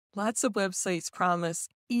Lots of websites promise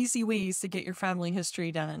easy ways to get your family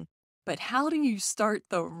history done, but how do you start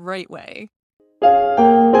the right way?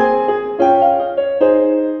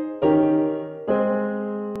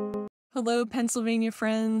 Hello, Pennsylvania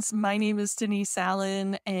friends. My name is Denise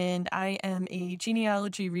Allen, and I am a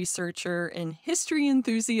genealogy researcher and history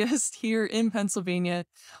enthusiast here in Pennsylvania.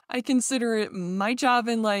 I consider it my job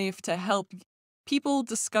in life to help people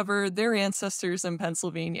discover their ancestors in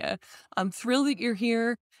Pennsylvania. I'm thrilled that you're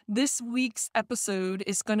here. This week's episode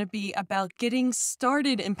is going to be about getting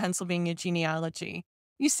started in Pennsylvania genealogy.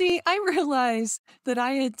 You see, I realized that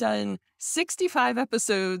I had done 65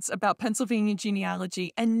 episodes about Pennsylvania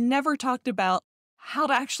genealogy and never talked about how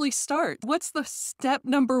to actually start. What's the step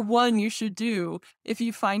number one you should do if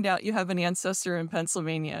you find out you have an ancestor in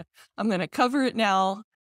Pennsylvania? I'm going to cover it now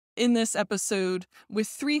in this episode with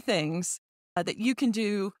three things that you can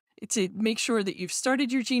do to make sure that you've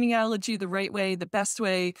started your genealogy the right way, the best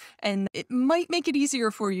way, and it might make it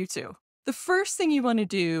easier for you too. The first thing you want to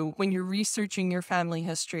do when you're researching your family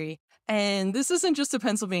history, and this isn't just a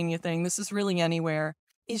Pennsylvania thing, this is really anywhere,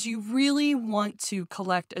 is you really want to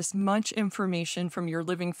collect as much information from your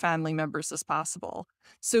living family members as possible.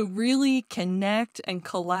 So really connect and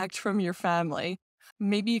collect from your family.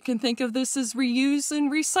 Maybe you can think of this as reuse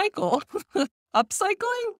and recycle,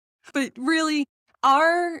 upcycling, but really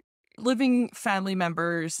our living family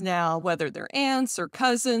members now, whether they're aunts or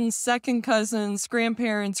cousins, second cousins,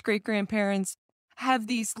 grandparents, great-grandparents, have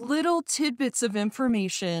these little tidbits of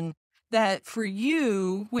information that for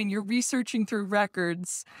you, when you're researching through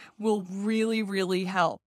records, will really, really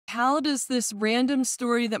help. How does this random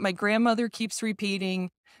story that my grandmother keeps repeating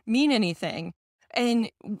mean anything? And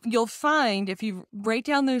you'll find if you write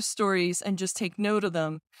down those stories and just take note of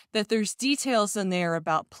them, that there's details in there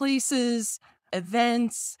about places,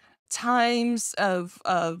 events, times of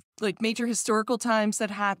like major historical times that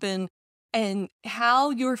happen, and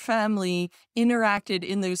how your family interacted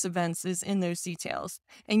in those events is in those details.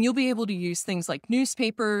 And you'll be able to use things like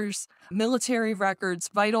newspapers, military records,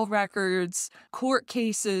 vital records, court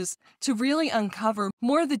cases to really uncover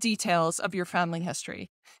more of the details of your family history.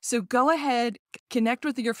 So go ahead, connect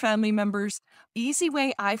with your family members. Easy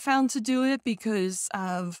way I found to do it because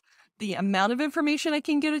of the amount of information I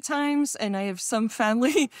can get at times, and I have some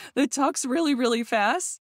family that talks really, really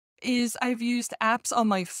fast, is I've used apps on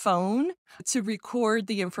my phone to record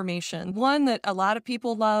the information. One that a lot of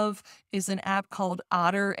people love is an app called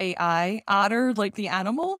Otter AI. Otter, like the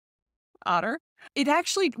animal, Otter. It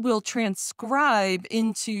actually will transcribe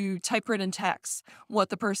into typewritten text what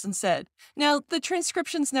the person said. Now, the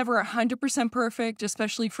transcription's never 100% perfect,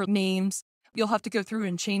 especially for names. You'll have to go through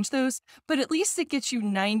and change those, but at least it gets you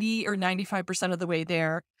 90 or 95% of the way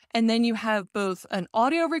there. And then you have both an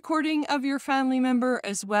audio recording of your family member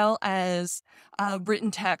as well as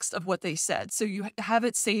written text of what they said. So you have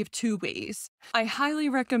it saved two ways. I highly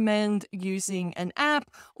recommend using an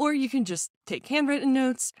app, or you can just take handwritten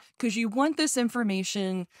notes because you want this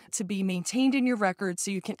information to be maintained in your record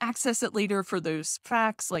so you can access it later for those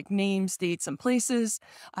facts like names, dates, and places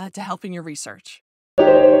to help in your research.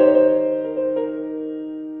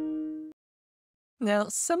 Now,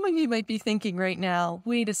 some of you might be thinking right now,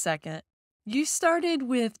 wait a second, you started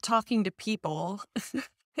with talking to people,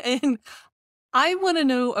 and I want to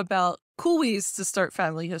know about cool ways to start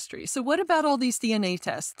family history. So what about all these DNA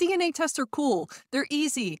tests? DNA tests are cool. They're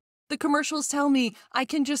easy. The commercials tell me I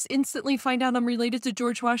can just instantly find out I'm related to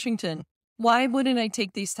George Washington. Why wouldn't I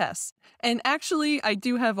take these tests? And actually, I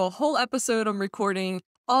do have a whole episode I'm recording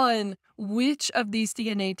on which of these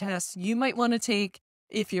DNA tests you might want to take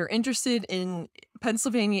if you're interested in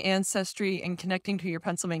Pennsylvania ancestry and connecting to your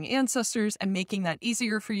Pennsylvania ancestors and making that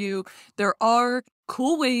easier for you. There are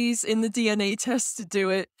cool ways in the DNA test to do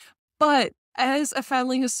it, but as a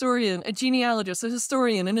family historian, a genealogist, a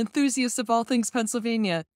historian, an enthusiast of all things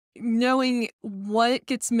Pennsylvania, knowing what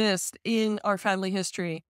gets missed in our family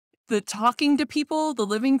history, the talking to people, the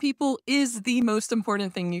living people, is the most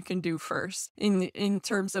important thing you can do first in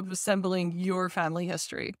terms of assembling your family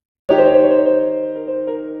history.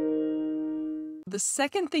 The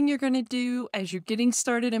second thing you're going to do as you're getting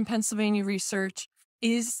started in Pennsylvania research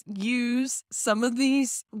is use some of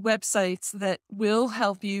these websites that will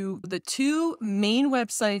help you. The two main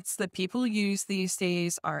websites that people use these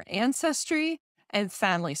days are Ancestry and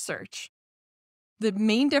Family Search. The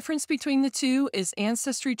main difference between the two is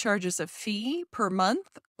Ancestry charges a fee per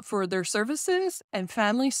month for their services, and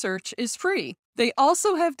Family Search is free. They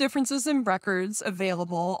also have differences in records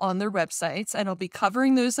available on their websites, and I'll be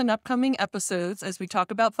covering those in upcoming episodes as we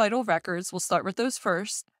talk about vital records. We'll start with those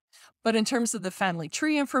first. But in terms of the family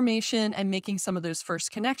tree information and making some of those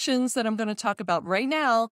first connections that I'm going to talk about right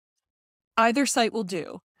now, Either site will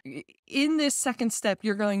do. In this second step,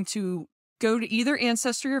 you're going to go to either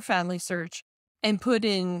Ancestry or Family Search and put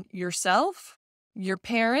in yourself, your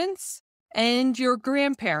parents, and your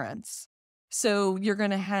grandparents. So you're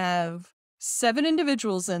going to have 7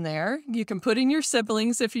 individuals in there. You can put in your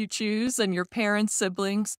siblings if you choose and your parents'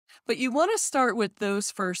 siblings, but you want to start with those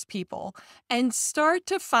first people and start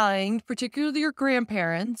to find, particularly your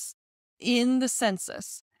grandparents, in the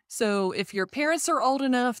census. So if your parents are old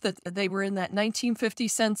enough that they were in that 1950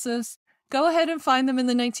 census, go ahead and find them in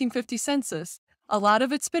the 1950 census. A lot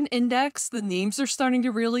of it's been indexed. The names are starting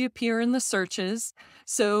to really appear in the searches.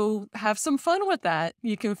 So have some fun with that.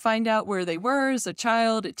 You can find out where they were as a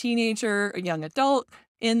child, a teenager, a young adult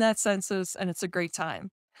in that census, and it's a great time.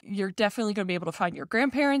 You're definitely going to be able to find your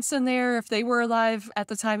grandparents in there if they were alive at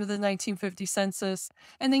the time of the 1950 census.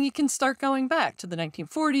 And then you can start going back to the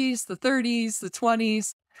 1940s, the 30s, the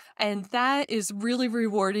 20s. And that is really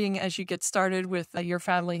rewarding as you get started with your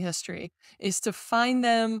family history, is to find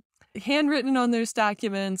them handwritten on those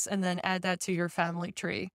documents and then add that to your family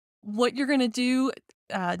tree. What you're going to do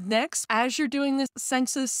next, as you're doing this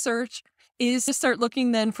census search, is to start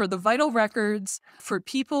looking then for the vital records for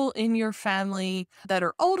people in your family that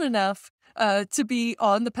are old enough to be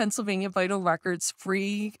on the Pennsylvania Vital Records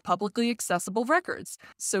free, publicly accessible records.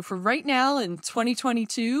 So for right now in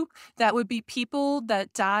 2022, that would be people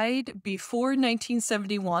that died before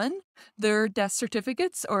 1971. Their death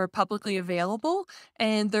certificates are publicly available,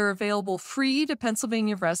 and they're available free to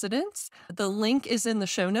Pennsylvania residents. The link is in the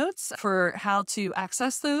show notes for how to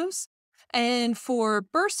access those. And for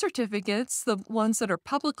birth certificates, the ones that are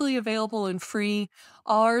publicly available and free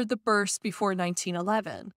are the births before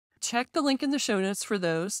 1911. Check the link in the show notes for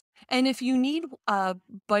those. And if you need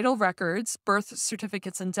vital records, birth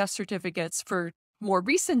certificates and death certificates for more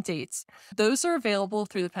recent dates, those are available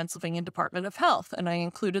through the Pennsylvania Department of Health, and I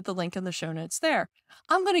included the link in the show notes there.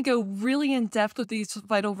 I'm going to go really in depth with these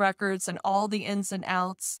vital records and all the ins and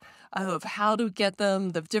outs of how to get them,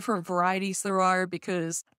 the different varieties there are,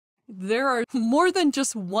 because there are more than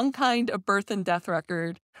just one kind of birth and death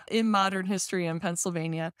record in modern history in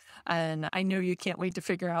Pennsylvania, and I know you can't wait to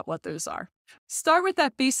figure out what those are. Start with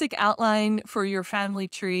that basic outline for your family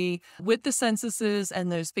tree with the censuses and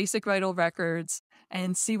those basic vital records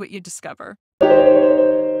and see what you discover. The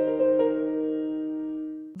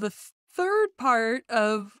third part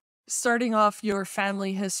of starting off your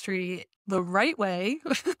family history the right way,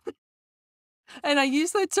 and I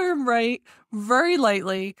use that term right very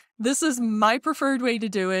lightly. This is my preferred way to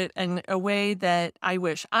do it, and a way that I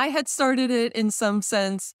wish I had started it in some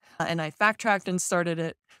sense, and I backtracked and started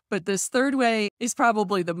it. But this third way is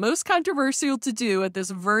probably the most controversial to do at this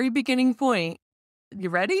very beginning point. You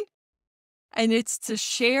ready? And it's to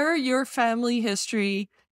share your family history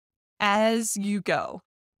as you go.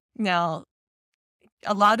 Now,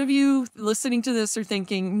 a lot of you listening to this are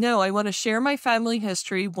thinking, no, I want to share my family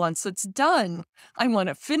history once it's done. I want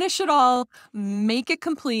to finish it all, make it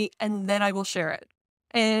complete, and then I will share it.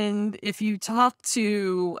 And if you talk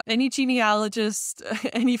to any genealogist,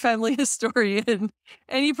 any family historian,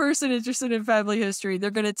 any person interested in family history,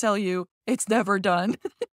 they're going to tell you it's never done.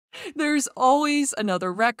 There's always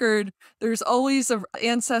another record. There's always an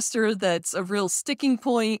ancestor that's a real sticking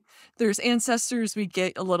point. There's ancestors we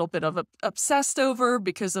get a little bit of obsessed over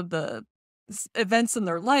because of the events in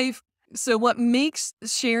their life. So what makes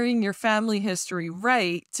sharing your family history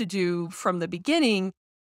right to do from the beginning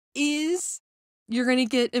is you're going to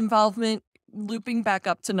get involvement looping back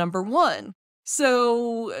up to number 1.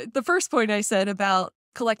 So the first point I said about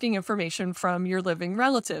collecting information from your living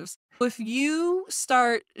relatives. If you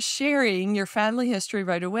start sharing your family history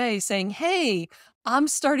right away, saying, hey, I'm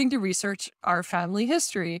starting to research our family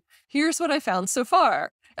history. Here's what I found so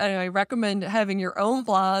far. And I recommend having your own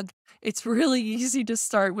blog. It's really easy to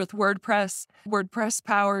start with WordPress. WordPress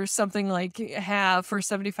powers something like half or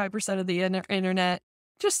 75% of the internet.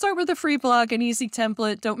 Just start with a free blog, an easy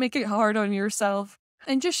template. Don't make it hard on yourself.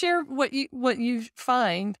 And just share what you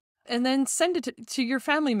find. And then send it to your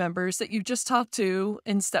family members that you just talked to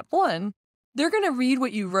in step 1. They're going to read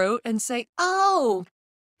what you wrote and say, oh,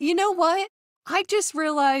 you know what? I just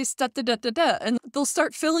realized da da da da da. And they'll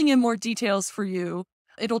start filling in more details for you.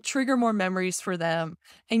 It'll trigger more memories for them.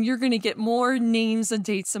 And you're going to get more names and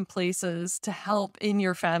dates and places to help in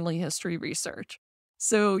your family history research.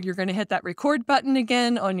 So you're going to hit that record button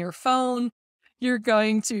again on your phone. You're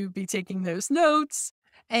going to be taking those notes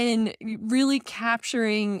and really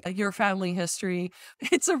capturing your family history.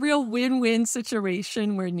 It's a real win-win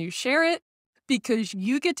situation when you share it, because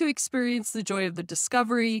you get to experience the joy of the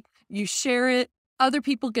discovery. You share it, Other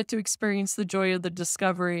people get to experience the joy of the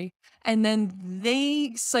discovery, and then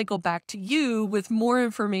they cycle back to you with more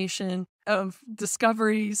information of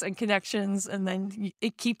discoveries and connections, and then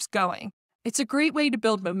it keeps going. It's a great way to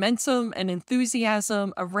build momentum and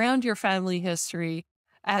enthusiasm around your family history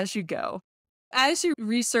as you go. As you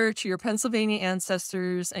research your Pennsylvania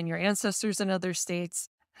ancestors and your ancestors in other states,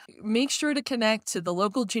 make sure to connect to the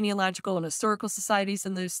local genealogical and historical societies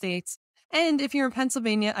in those states. And if you're in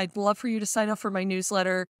Pennsylvania, I'd love for you to sign up for my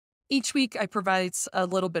newsletter. Each week, I provide a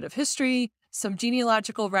little bit of history, some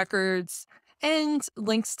genealogical records, and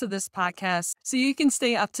links to this podcast so you can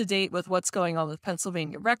stay up to date with what's going on with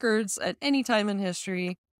Pennsylvania records at any time in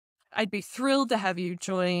history. I'd be thrilled to have you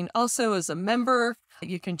join also as a member.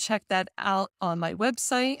 You can check that out on my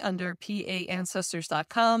website under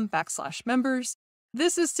paancestors.com/members.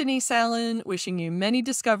 This is Denise Allen, wishing you many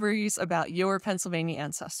discoveries about your Pennsylvania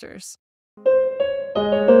ancestors.